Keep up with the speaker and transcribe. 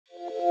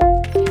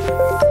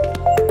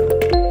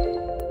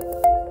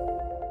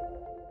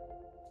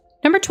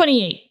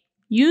28.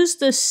 Use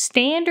the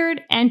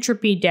standard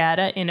entropy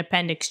data in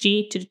Appendix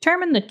G to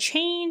determine the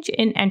change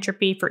in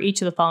entropy for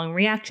each of the following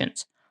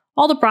reactions.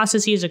 All the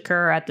processes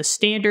occur at the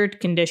standard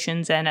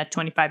conditions and at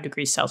 25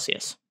 degrees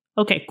Celsius.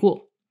 Okay,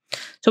 cool.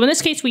 So in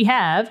this case, we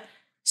have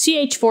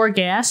CH4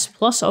 gas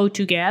plus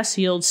O2 gas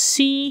yields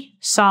C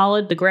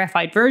solid, the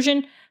graphite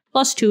version,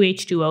 plus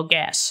 2H2O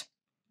gas.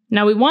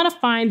 Now we want to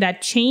find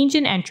that change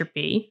in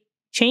entropy.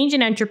 Change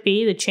in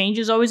entropy, the change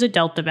is always a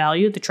delta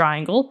value, the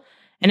triangle,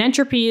 and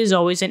entropy is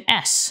always an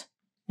S.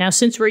 Now,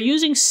 since we're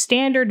using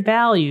standard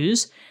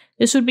values,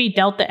 this would be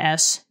delta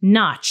S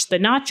notch. The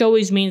notch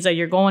always means that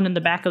you're going in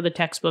the back of the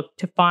textbook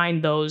to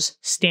find those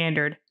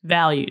standard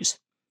values.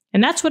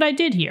 And that's what I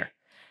did here.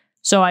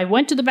 So I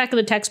went to the back of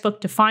the textbook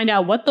to find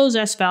out what those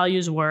S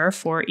values were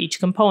for each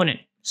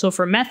component. So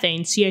for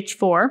methane,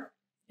 CH4,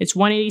 it's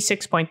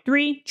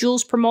 186.3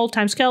 joules per mole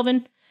times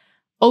Kelvin.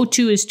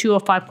 O2 is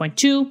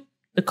 205.2.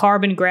 The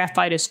carbon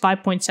graphite is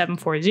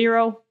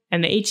 5.740.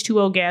 And the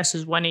H2O gas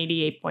is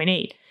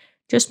 188.8.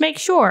 Just make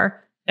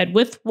sure that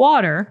with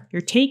water,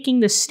 you're taking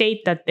the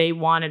state that they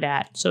want it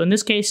at. So in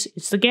this case,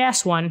 it's the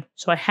gas one,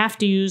 so I have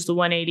to use the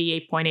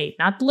 188.8,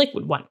 not the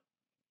liquid one.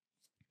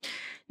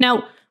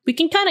 Now, we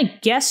can kind of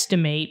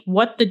guesstimate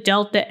what the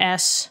delta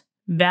S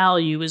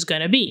value is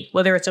going to be,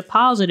 whether it's a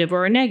positive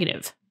or a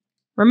negative.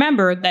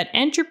 Remember that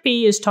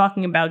entropy is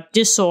talking about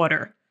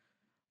disorder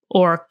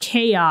or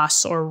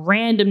chaos or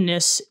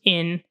randomness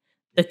in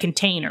the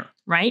container,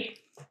 right?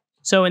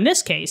 So in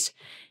this case,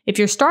 if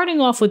you're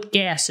starting off with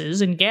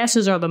gases, and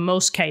gases are the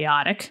most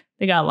chaotic,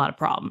 they got a lot of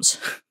problems.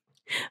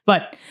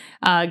 But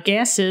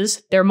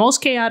gases, they're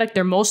most chaotic,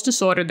 they're most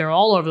disordered, they're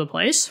all over the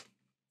place.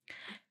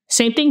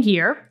 Same thing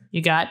here,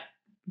 you got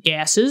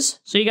gases.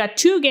 So you got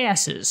two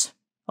gases,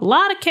 a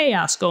lot of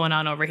chaos going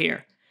on over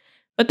here.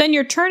 But then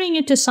you're turning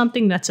into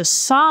something that's a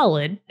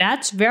solid,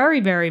 that's very,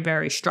 very,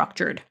 very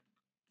structured.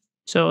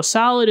 So a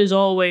solid is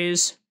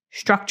always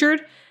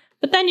structured,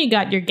 but then you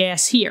got your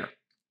gas here.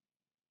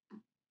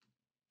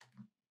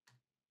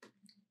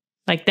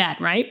 Like that,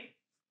 right?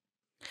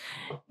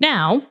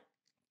 Now,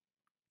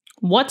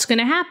 what's going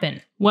to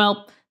happen?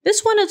 Well,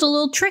 this one is a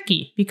little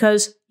tricky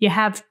because you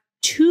have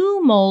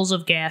 2 moles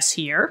of gas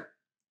here,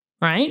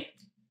 right?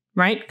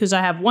 Because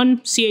I have one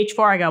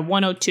CH4, I got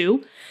one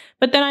O2,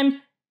 but then I'm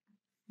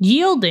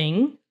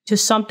yielding to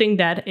something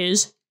that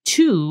is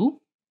 2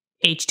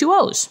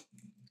 H2Os.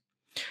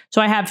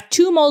 So I have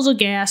 2 moles of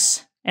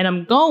gas and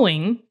I'm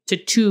going to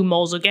 2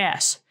 moles of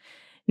gas.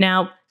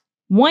 Now,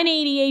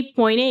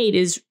 188.8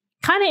 is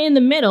kind of in the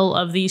middle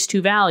of these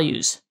two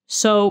values.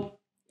 So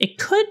it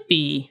could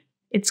be,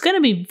 it's going to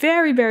be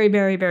very, very,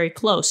 very, very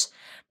close.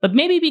 But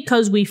maybe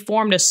because we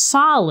formed a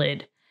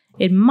solid,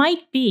 it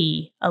might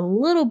be a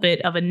little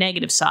bit of a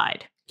negative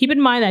side. Keep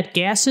in mind that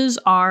gases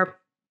are,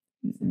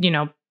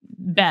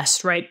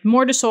 best, right?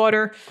 More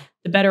disorder,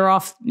 the better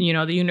off, the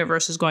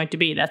universe is going to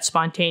be. That's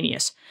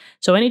spontaneous.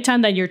 So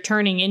anytime that you're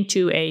turning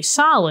into a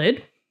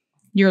solid,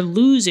 you're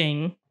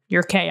losing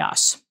your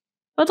chaos.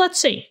 But let's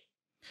see.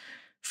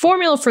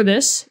 Formula for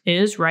this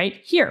is right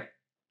here.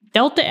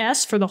 Delta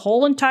S for the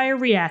whole entire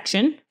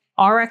reaction,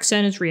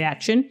 RxN is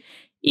reaction,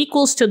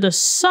 equals to the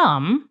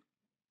sum,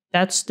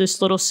 that's this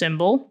little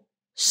symbol,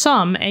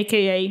 sum,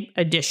 aka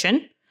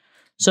addition.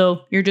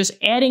 So you're just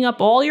adding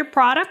up all your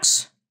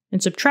products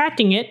and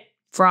subtracting it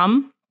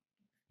from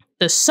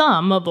the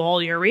sum of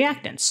all your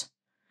reactants.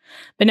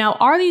 But now,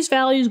 are these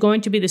values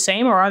going to be the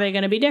same or are they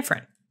going to be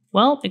different?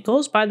 Well, it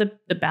goes by the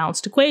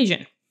balanced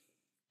equation.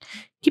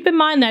 Keep in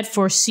mind that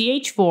for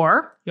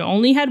CH4, you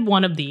only had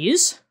one of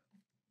these.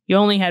 You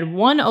only had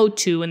one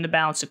O2 in the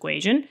balanced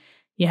equation.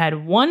 You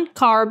had one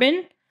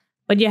carbon,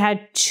 but you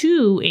had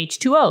 2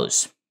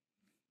 H2Os.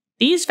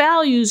 These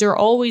values are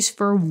always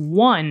for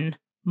 1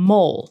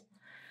 mole.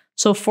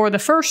 So for the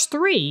first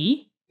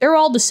 3, they're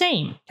all the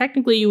same.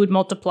 Technically, you would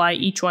multiply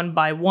each one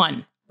by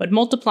 1, but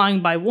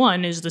multiplying by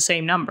 1 is the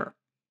same number.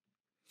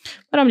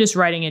 But I'm just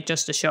writing it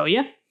just to show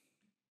you.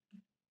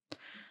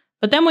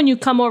 But then when you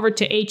come over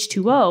to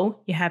H2O,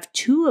 you have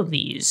 2 of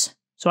these.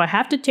 So I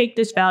have to take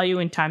this value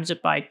and times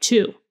it by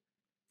 2.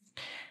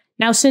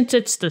 Now, since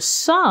it's the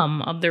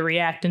sum of the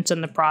reactants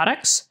and the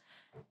products,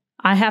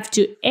 I have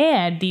to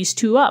add these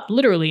 2 up,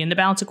 literally in the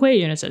balance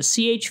equation. It says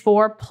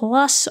CH4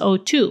 plus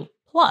O2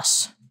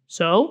 plus.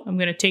 So I'm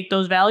going to take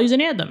those values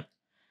and add them.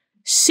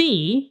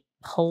 C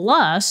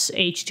plus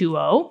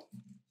H2O.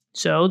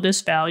 So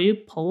this value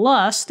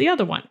plus the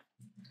other one.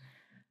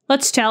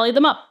 Let's tally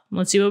them up.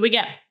 Let's see what we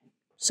get.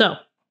 So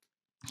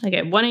I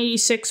get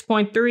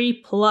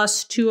 186.3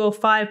 plus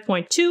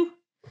 205.2.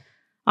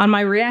 On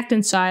my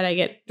reactant side, I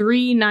get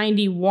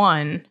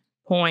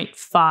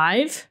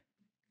 391.5.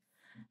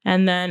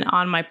 And then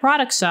on my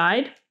product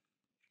side,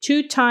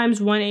 2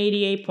 times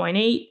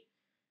 188.8.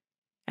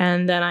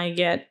 And then I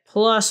get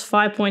plus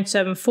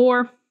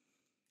 5.74.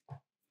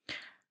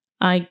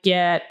 I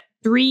get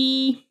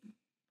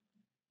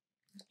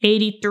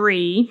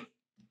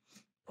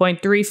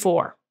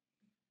 383.34.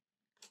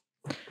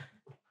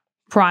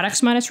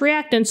 Products minus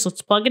reactants,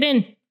 let's plug it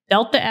in.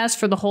 Delta S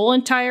for the whole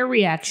entire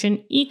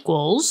reaction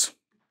equals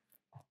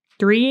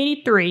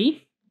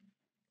 383,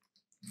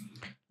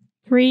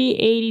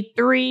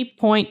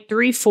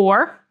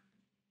 383.34.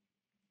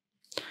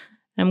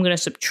 I'm going to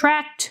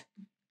subtract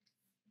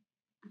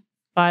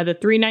by the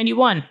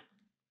 391.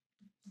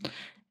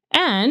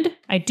 And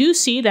I do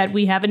see that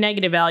we have a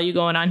negative value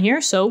going on here,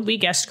 so we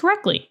guessed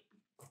correctly.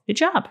 Good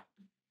job.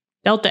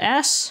 Delta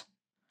S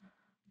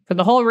for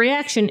the whole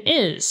reaction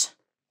is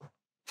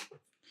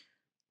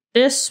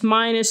this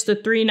minus the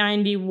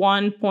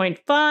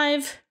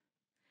 391.5.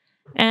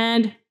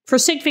 And for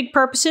sig fig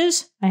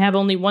purposes, I have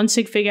only one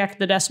sig fig after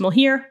the decimal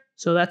here,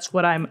 so that's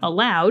what I'm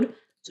allowed.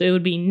 So it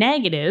would be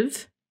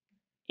negative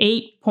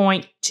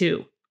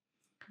 8.2.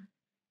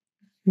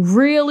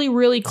 Really,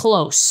 really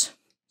close.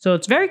 So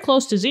it's very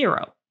close to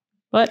 0,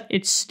 but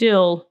it's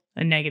still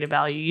a negative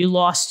value. You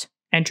lost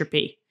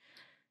entropy.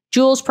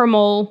 Joules per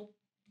mole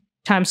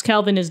times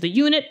Kelvin is the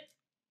unit,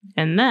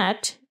 and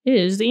that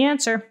is the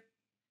answer.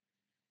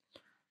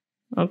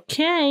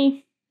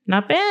 Okay,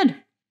 not bad.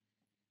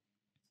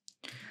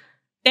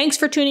 Thanks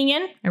for tuning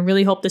in. I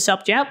really hope this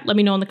helped you out. Let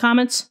me know in the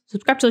comments.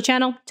 Subscribe to the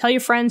channel. Tell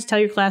your friends, tell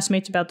your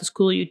classmates about this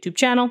cool YouTube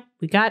channel.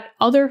 We got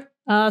other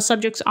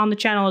subjects on the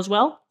channel as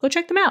well. Go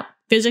check them out.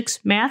 Physics,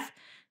 math.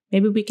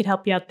 Maybe we could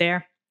help you out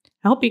there.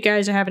 I hope you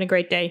guys are having a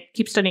great day.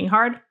 Keep studying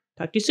hard.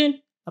 Talk to you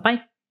soon.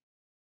 Bye-bye.